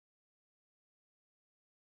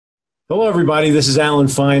Hello, everybody. This is Alan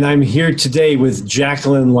Fine. I'm here today with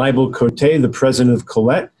Jacqueline Leibl-Cote, the president of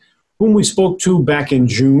Collette, whom we spoke to back in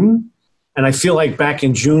June. And I feel like back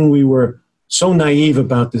in June, we were so naive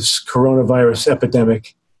about this coronavirus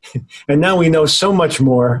epidemic. And now we know so much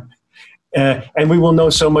more, and we will know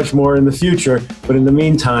so much more in the future. But in the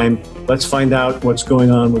meantime, let's find out what's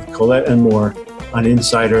going on with Collette and more on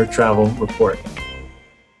Insider Travel Report.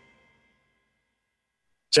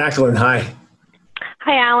 Jacqueline, hi.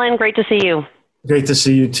 Hi, Alan. Great to see you. Great to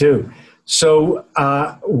see you too. So,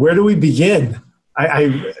 where do we begin?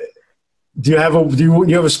 Do you have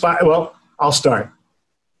a spot? Well, I'll start.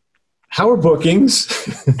 How are bookings?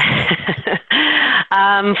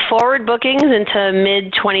 Forward bookings into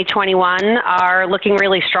mid-2021 are looking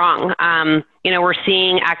really strong. We're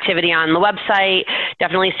seeing activity on the website,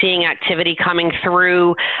 definitely seeing activity coming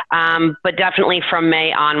through, but definitely from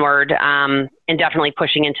May onward, and definitely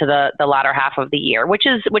pushing into the latter half of the year, which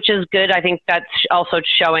is good. I think that's also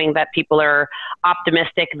showing that people are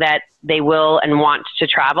optimistic that they will and want to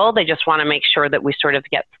travel. They just want to make sure that we sort of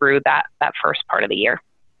get through that first part of the year.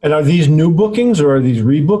 And are these new bookings or are these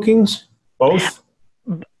rebookings? Both?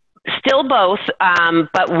 Still both,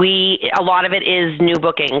 but a lot of it is new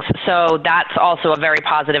bookings. So that's also a very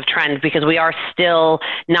positive trend because we are still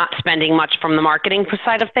not spending much from the marketing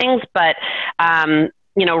side of things, but,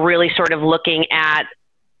 really sort of looking at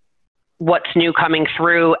what's new coming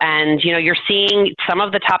through. And, you're seeing some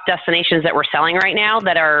of the top destinations that we're selling right now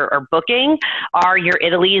that are booking are your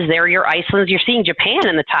Italys, they're your Icelands. You're seeing Japan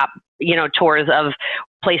in the top, tours of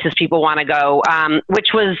places people want to go, which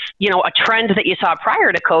was, a trend that you saw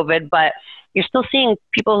prior to COVID, but you're still seeing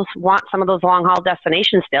people want some of those long haul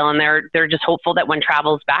destinations still. And they're just hopeful that when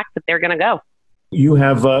travel's back, that they're going to go. You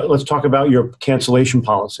have, let's talk about your cancellation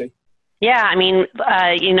policy. Yeah, I mean,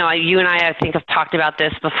 you and I think, have talked about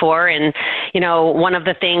this before. And, one of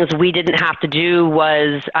the things we didn't have to do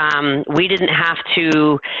was we didn't have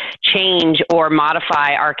to change or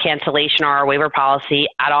modify our cancellation or our waiver policy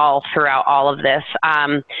at all throughout all of this.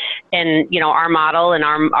 And, our model and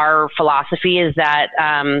our philosophy is that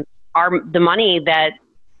the money that,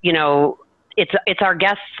 it's our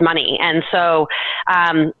guests' money. And so,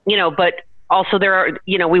 but also,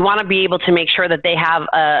 we want to be able to make sure that they have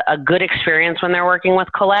a good experience when they're working with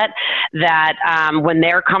Collette, that when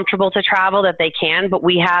they're comfortable to travel, that they can. But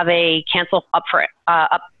we have a cancel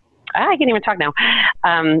I can't even talk now.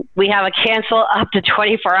 We have a cancel up to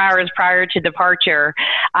 24 hours prior to departure,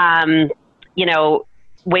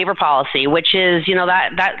 waiver policy, which is,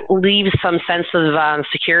 that leaves some sense of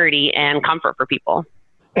security and comfort for people.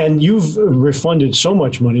 And you've refunded so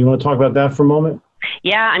much money. You want to talk about that for a moment?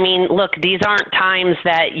 Yeah, I mean, look, these aren't times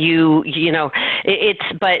that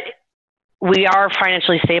but we are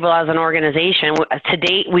financially stable as an organization. To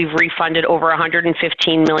date, we've refunded over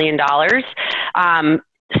 $115 million.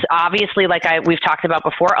 Obviously, like we've talked about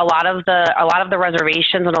before, a lot of the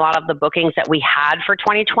reservations and a lot of the bookings that we had for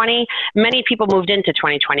 2020, many people moved into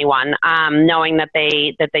 2021, knowing that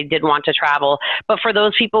they did want to travel. But for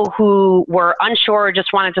those people who were unsure, or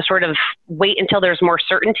just wanted to sort of wait until there's more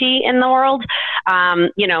certainty in the world,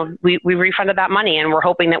 we refunded that money, and we're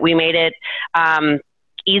hoping that we made it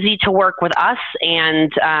easy to work with us,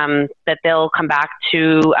 and that they'll come back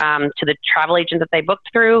to the travel agent that they booked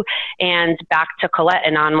through, and back to Collette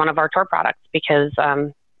and on one of our tour products, because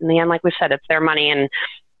in the end, like we said, it's their money, and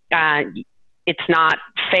it's not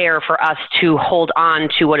fair for us to hold on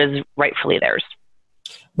to what is rightfully theirs.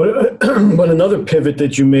 But another pivot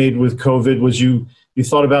that you made with COVID was you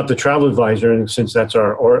thought about the travel advisor, and since that's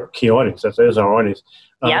our key audience, that is our audience,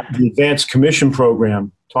 yep. The advanced commission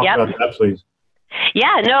program. Talk yep. about that, please.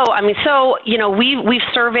 Yeah, no, I mean, so, we've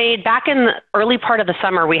surveyed back in the early part of the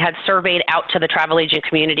summer, we had surveyed out to the travel agent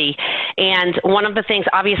community. And one of the things,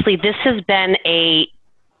 obviously, this has been a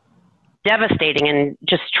devastating and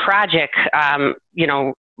just tragic,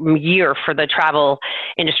 year for the travel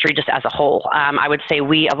industry just as a whole. I would say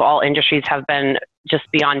we, of all industries, have been just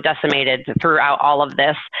beyond decimated throughout all of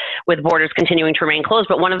this, with borders continuing to remain closed.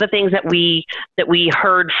 But one of the things that we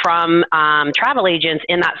heard from travel agents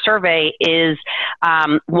in that survey is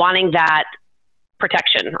wanting that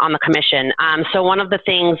protection on the commission. So one of the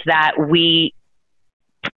things that we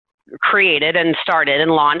created and started and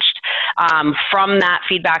launched from that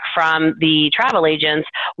feedback from the travel agents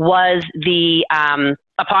was the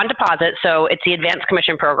upon deposit. So it's the advanced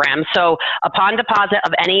commission program. So upon deposit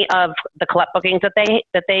of any of the Collette bookings that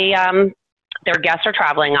they their guests are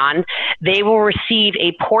traveling on, they will receive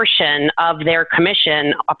a portion of their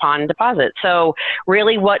commission upon deposit. So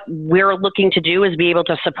really what we're looking to do is be able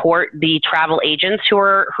to support the travel agents who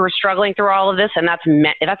are struggling through all of this, and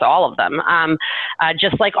that's all of them.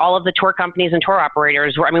 Just like all of the tour companies and tour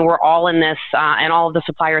operators, we're all in this, and all of the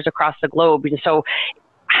suppliers across the globe. And so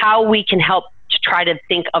how we can help to try to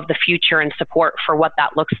think of the future and support for what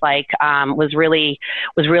that looks like was really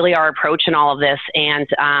our approach in all of this. And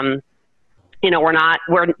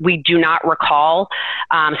we do not recall.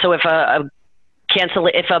 So if a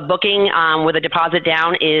booking with a deposit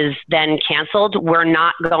down is then canceled, we're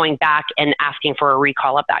not going back and asking for a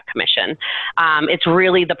recall of that commission. It's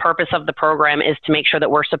really the purpose of the program is to make sure that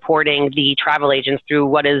we're supporting the travel agents through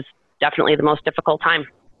what is definitely the most difficult time.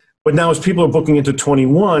 But now as people are booking into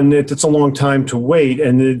 21, it's a long time to wait.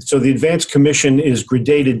 And so the advance commission is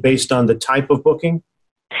gradated based on the type of booking?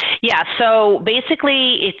 Yeah, so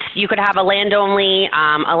basically you could have a land only,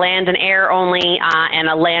 a land and air only, and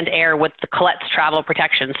a land air with the Collette's travel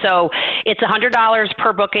protection. So it's $100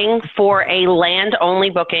 per booking for a land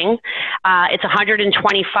only booking. It's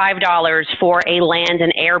 $125 for a land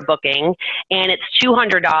and air booking, and it's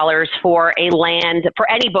 $200 for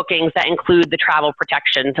any bookings that include the travel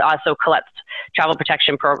protection. So Collette's travel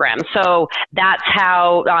protection program. So that's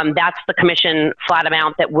how that's the commission flat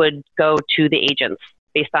amount that would go to the agents,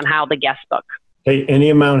 based on how the guests book. Hey, any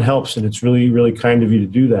amount helps, and it's really, really kind of you to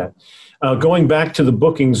do that. Going back to the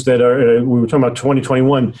bookings that are, we were talking about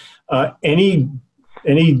 2021, any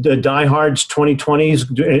diehards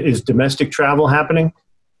 2020s, is domestic travel happening?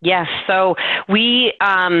 Yes. So we,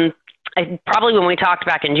 probably when we talked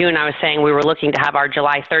back in June, I was saying we were looking to have our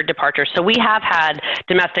July 3rd departure. So we have had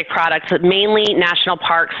domestic products, mainly national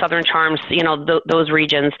parks, Southern Charms, those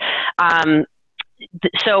regions.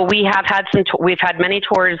 So we have had we've had many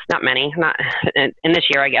tours, not in this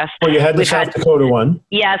year, I guess. Well, you had the South Dakota one.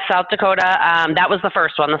 Yes, South Dakota. That was the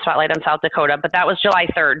first one, the Spotlight on South Dakota, but that was July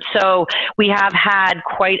 3rd. So we have had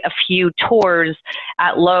quite a few tours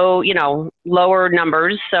at lower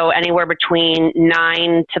numbers. So anywhere between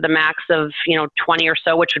 9 to the max of, 20 or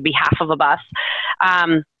so, which would be half of a bus.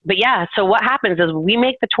 But yeah, so what happens is we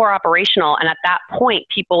make the tour operational, and at that point,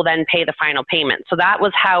 people then pay the final payment. So that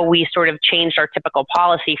was how we sort of changed our typical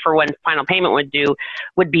policy for when final payment would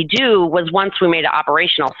be due was once we made it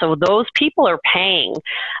operational. So those people are paying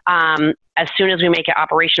as soon as we make it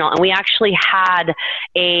operational. And we actually had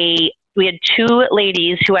we had 2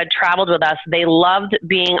 ladies who had traveled with us. They loved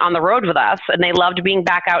being on the road with us, and they loved being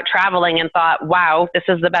back out traveling, and thought, wow, this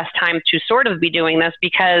is the best time to sort of be doing this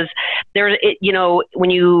because it's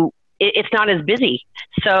not as busy.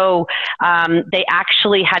 So they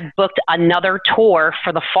actually had booked another tour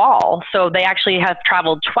for the fall. So they actually have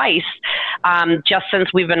traveled twice just since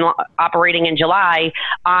we've been operating in July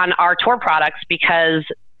on our tour products because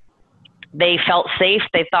they felt safe.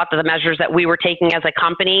 They thought that the measures that we were taking as a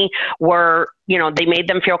company were, they made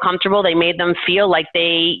them feel comfortable. They made them feel like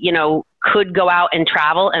they, could go out and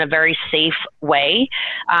travel in a very safe way.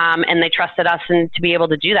 And they trusted us to be able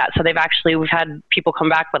to do that. So we've had people come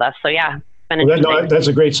back with us. So yeah, it's been that's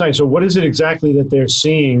a great sign. So what is it exactly that they're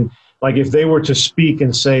seeing? Like if they were to speak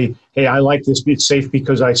and say, hey, I like this, it's safe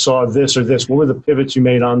because I saw this or this, what were the pivots you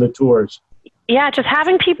made on the tours? Yeah, just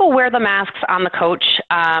having people wear the masks on the coach,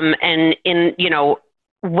 and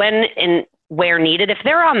when and where needed. If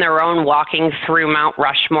they're on their own walking through Mount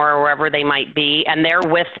Rushmore or wherever they might be, and they're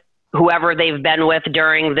with whoever they've been with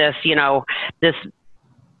during this, this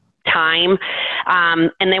time,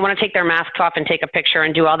 and they want to take their masks off and take a picture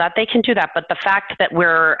and do all that, they can do that. But the fact that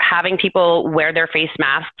we're having people wear their face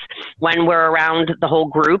masks when we're around the whole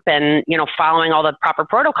group and, following all the proper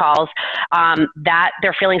protocols, that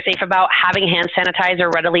they're feeling safe about, having hand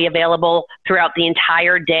sanitizer readily available throughout the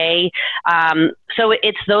entire day. So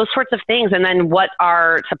it's those sorts of things. And then what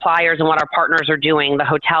our suppliers and what our partners are doing, the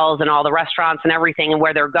hotels and all the restaurants and everything and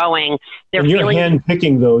where they're going, and you're hand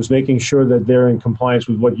picking those, making sure that they're in compliance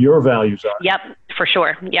with what your values are. Yep, for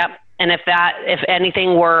sure. Yep. And if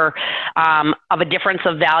anything were of a difference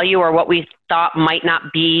of value or what we thought might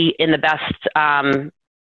not be in the best,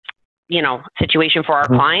 situation for our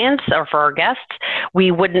clients or for our guests,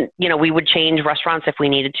 we wouldn't, we would change restaurants if we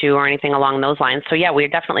needed to or anything along those lines. So yeah, we're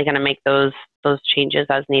definitely going to make those changes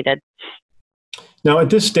as needed. Now, at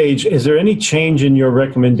this stage, is there any change in your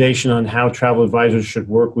recommendation on how travel advisors should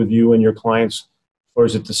work with you and your clients, or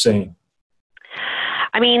is it the same?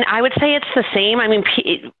 I would say it's the same.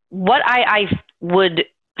 What I would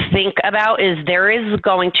think about is there is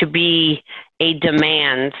going to be a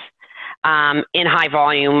demand in high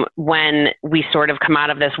volume when we sort of come out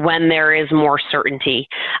of this, when there is more certainty.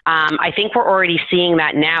 I think we're already seeing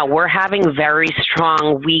that now. We're having very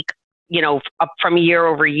strong week, up from year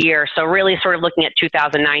over year. So really sort of looking at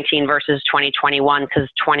 2019 versus 2021, because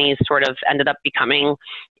 20 sort of ended up becoming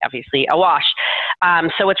obviously a wash.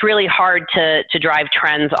 So it's really hard to drive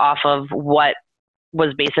trends off of what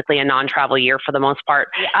was basically a non-travel year for the most part.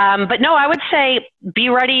 But no, I would say be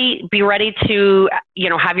ready to,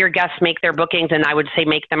 have your guests make their bookings, and I would say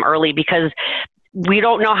make them early, because we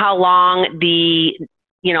don't know how long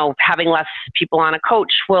having less people on a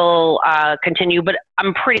coach will continue, but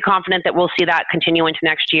I'm pretty confident that we'll see that continue into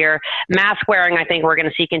next year. Mask wearing, I think we're going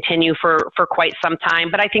to see continue for quite some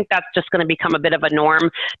time, but I think that's just going to become a bit of a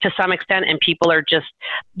norm to some extent, and people are just,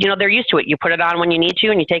 they're used to it. You put it on when you need to,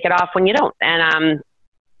 and you take it off when you don't. And,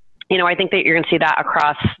 I think that you're going to see that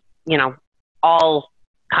across, all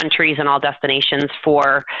countries and all destinations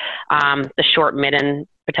for the short, mid, and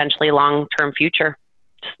potentially long-term future,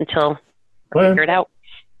 just until we figure it out.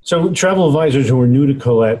 So travel advisors who are new to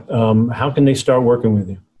Collette, how can they start working with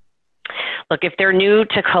you? Look, if they're new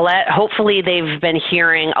to Collette, hopefully they've been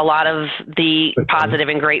hearing a lot of the positive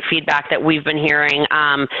and great feedback that we've been hearing.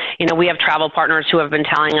 We have travel partners who have been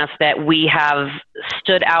telling us that we have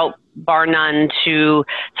stood out bar none to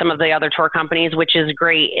some of the other tour companies, which is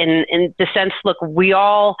great. In the sense, look,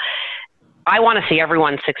 I want to see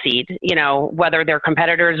everyone succeed, whether they're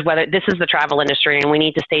competitors, whether this is the travel industry, and we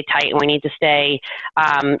need to stay tight, and we need to stay,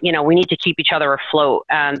 we need to keep each other afloat.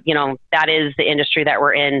 That is the industry that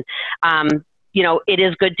we're in. It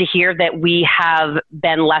is good to hear that we have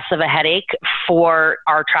been less of a headache for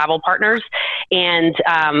our travel partners. And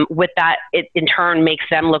with that, it in turn makes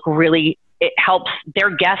them look it helps their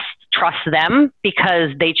guests trust them because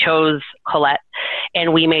they chose Collette,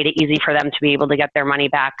 and we made it easy for them to be able to get their money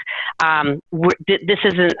back. This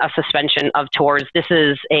isn't a suspension of tours. This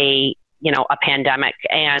is a pandemic,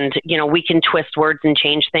 and, we can twist words and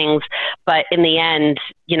change things, but in the end,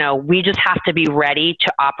 we just have to be ready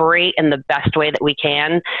to operate in the best way that we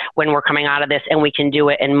can when we're coming out of this, and we can do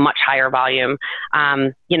it in much higher volume.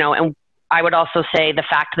 And I would also say the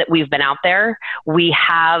fact that we've been out there, we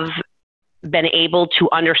have been able to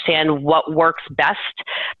understand what works best,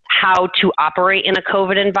 how to operate in a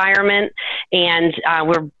COVID environment, and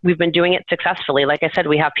we've been doing it successfully. Like I said,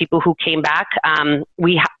 we have people who came back.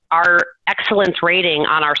 Our excellence rating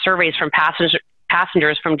on our surveys from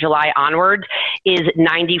passengers from July onward is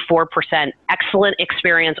 94%. Excellent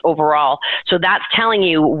experience overall. So that's telling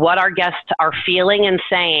you what our guests are feeling and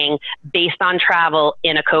saying based on travel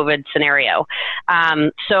in a COVID scenario.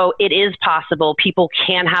 So it is possible. People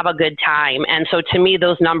can have a good time. And so to me,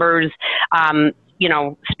 those numbers,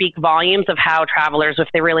 speak volumes of how travelers, if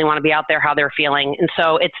they really want to be out there, how they're feeling. And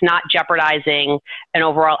so it's not jeopardizing an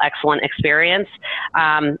overall excellent experience.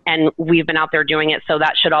 And we've been out there doing it. So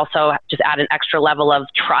that should also just add an extra level of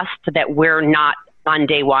trust that we're not on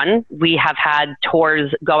day one. We have had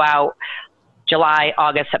tours go out July,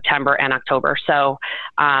 August, September, and October. So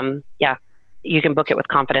you can book it with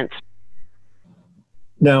confidence.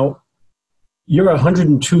 Now, you're a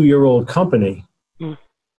 102-year-old company.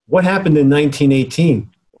 What happened in 1918?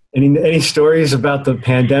 Any stories about the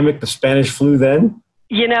pandemic, the Spanish flu then?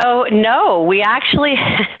 No, we actually,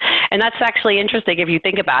 and that's actually interesting if you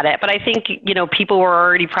think about it. But I think, people were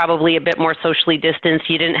already probably a bit more socially distanced.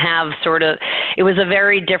 You didn't have it was a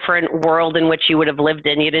very different world in which you would have lived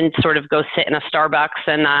in. You didn't sort of go sit in a Starbucks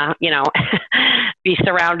and, be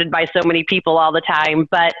surrounded by so many people all the time.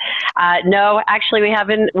 But no, actually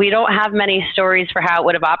we don't have many stories for how it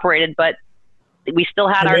would have operated, but we still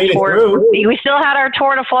had our tour. We still had our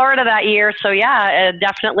tour to Florida that year. So yeah,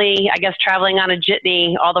 definitely, I guess traveling on a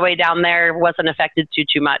jitney all the way down there wasn't affected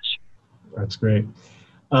too much. That's great.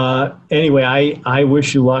 Anyway, I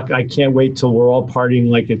wish you luck. I can't wait till we're all partying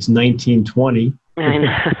like it's 1920.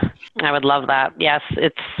 I would love that. Yes,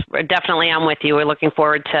 definitely, I'm with you. We're looking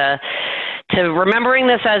forward to remembering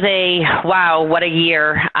this as wow, what a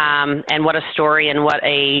year, and what a story, and what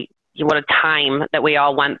a time that we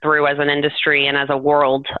all went through as an industry and as a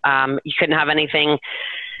world. You couldn't have anything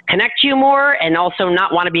connect you more, and also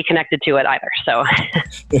not want to be connected to it either. So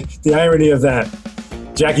the irony of that.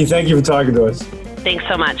 Jackie, thank you for talking to us. Thanks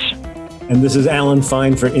so much. And this is Alan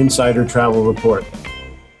Fine for Insider Travel Report.